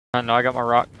No, I got my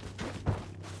rock.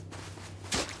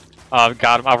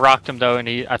 Got him. I rocked him though, and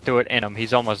I threw it in him.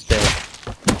 He's almost dead.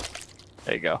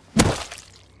 There you go.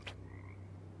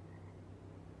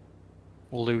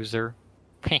 Loser.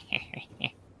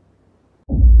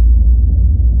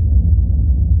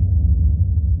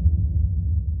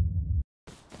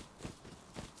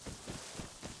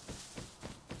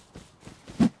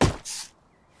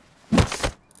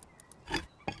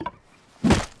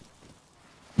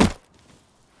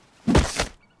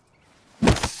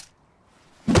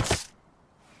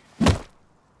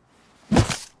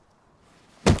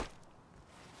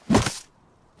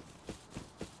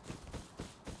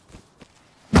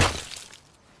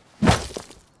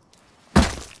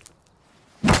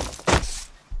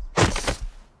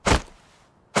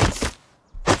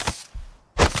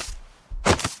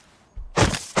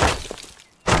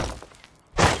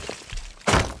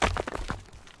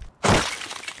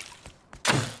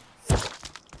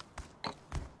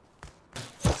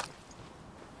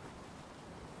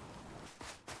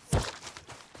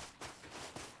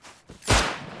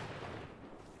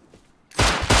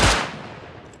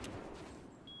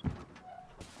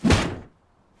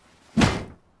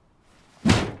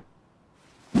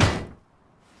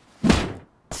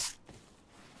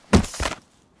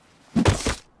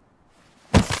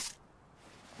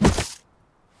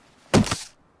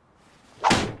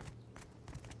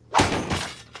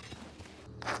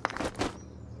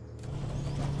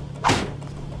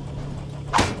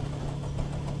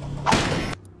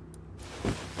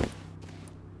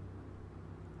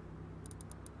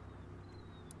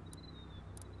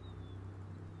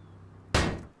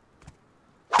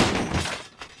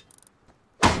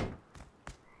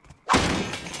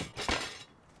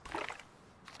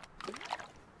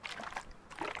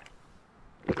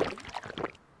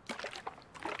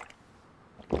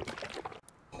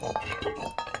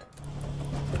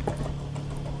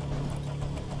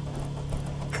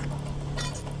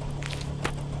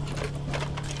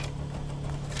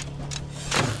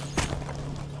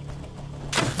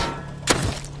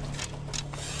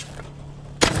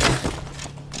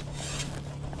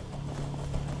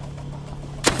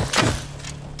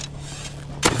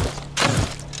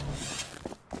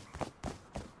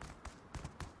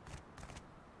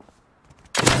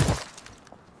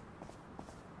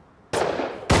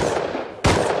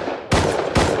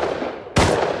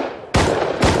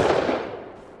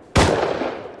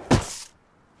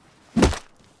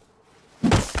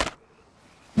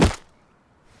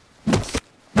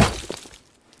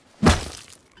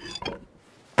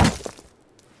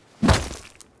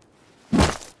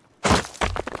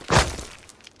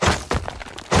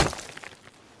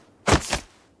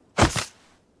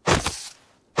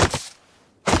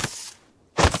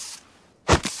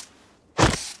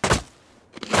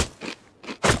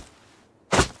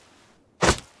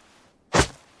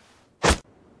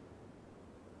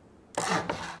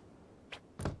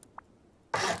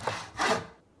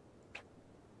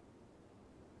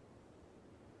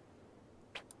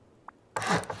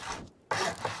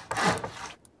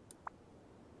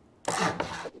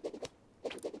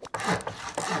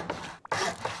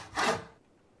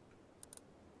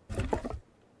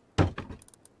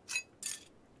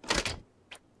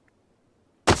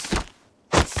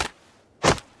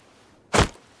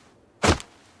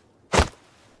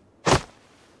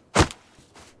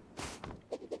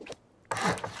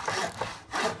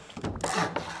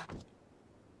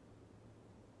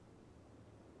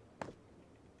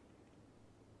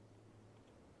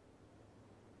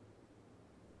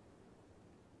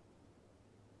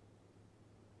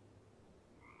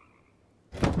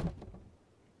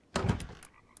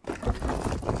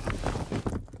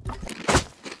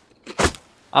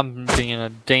 I'm being a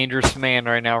dangerous man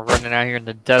right now, running out here in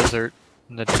the desert,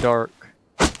 in the dark.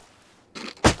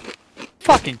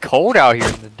 Fucking cold out here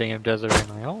in the damn desert right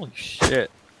now. Holy shit.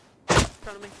 In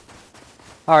front of me.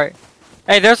 Alright.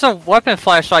 Hey, there's a weapon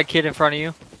flashlight kit in front of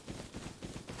you.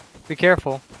 Be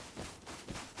careful.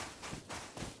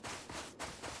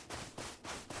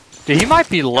 Dude, he might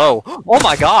be low. Oh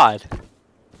my god.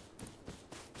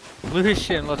 Loot his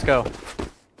shit and let's go.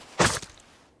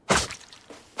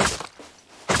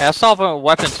 Hey, I saw a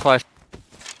weapons flash.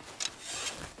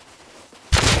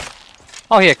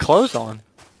 Oh, he had clothes on.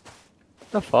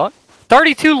 The fuck?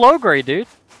 32 low grade, dude.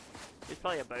 He's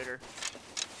probably a boater.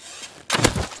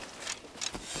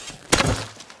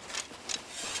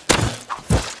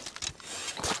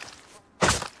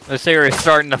 This area is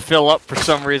starting to fill up for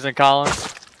some reason, Colin. Look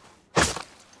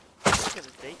at his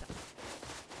data.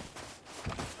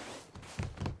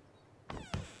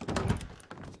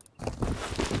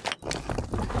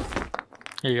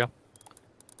 Here you go.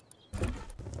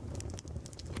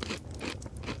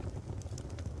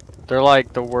 They're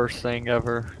like the worst thing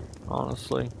ever,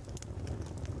 honestly.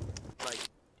 Like,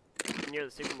 near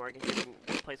the supermarket, you can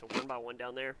place a 1x1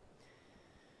 down there.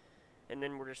 And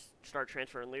then we'll just start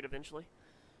transferring loot eventually.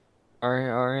 Right.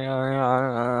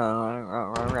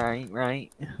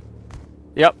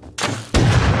 Yep.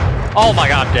 Oh my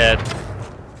god, I'm dead.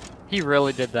 He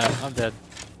really did that. I'm dead.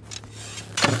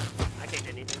 I can't get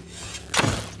anything.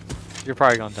 You're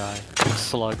probably gonna die.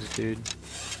 Slugs, dude.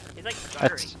 He's like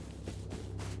stuttering.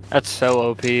 That's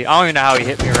so OP. I don't even know how he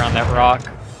hit me around that rock.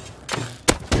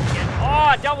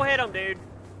 Yeah. Oh, double hit him, dude.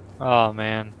 Oh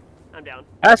man. I'm down.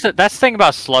 That's the thing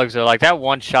about slugs though. Like that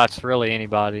one shot's really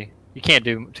anybody. You can't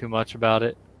do too much about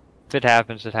it. If it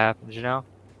happens, you know?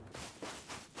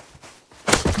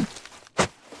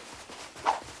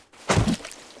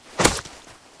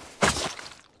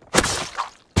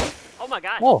 Oh my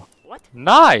god. Oh. What?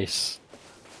 Nice!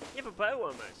 You have a bow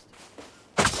almost.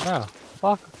 No.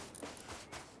 Fuck.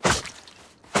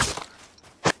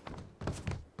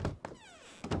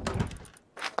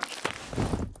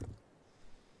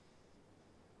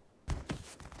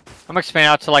 I'm expanding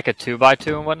out to like a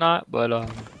 2x2 and whatnot, but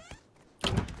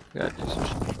gotta do some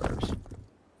shit first.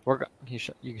 You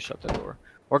can shut the door.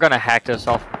 We're gonna hack this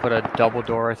off and put a double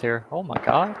door right here. Oh my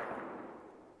god.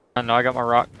 I know I got my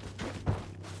rock.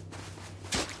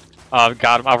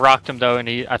 Got him. I rocked him though, and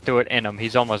I threw it in him.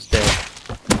 He's almost dead.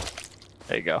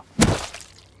 There you go.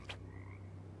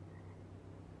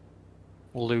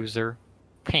 Loser.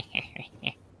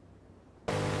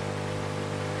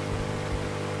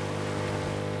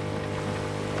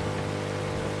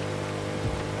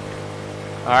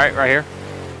 Alright, right here.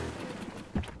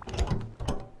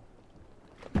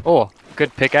 Oh,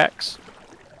 good pickaxe.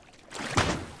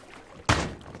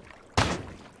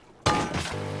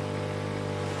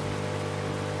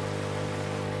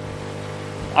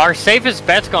 Our safest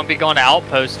bet's gonna be going to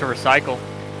Outpost to recycle.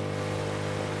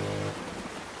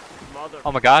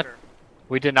 Oh my god.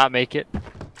 We did not make it.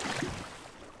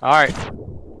 Alright.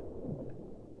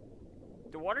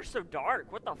 The water's so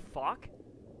dark. What the fuck?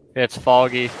 It's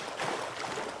foggy.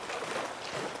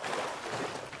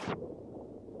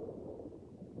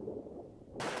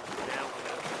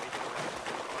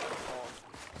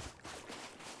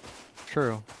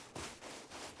 True.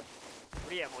 What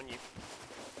do you have on you?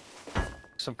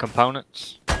 Some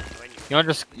components. You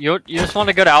just want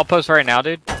to go to Outpost right now,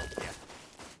 dude? Yeah. Is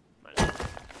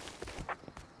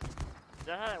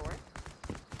that how that works?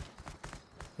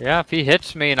 Yeah, if he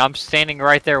hits me and I'm standing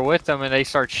right there with them and they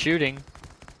start shooting,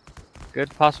 good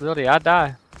possibility I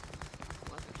die.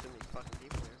 Well, there's so many fucking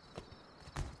people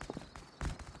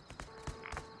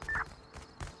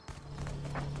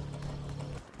here.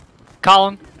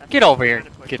 Colin, get over here and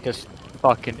get this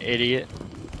fucking idiot.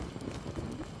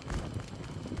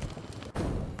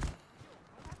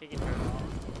 He can turn it off.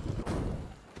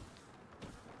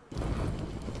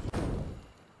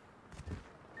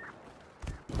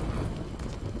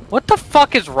 What the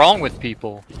fuck is wrong with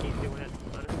people? Just keep doing it.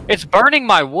 It's burning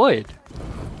my wood.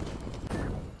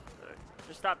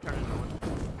 Just stop turning it off.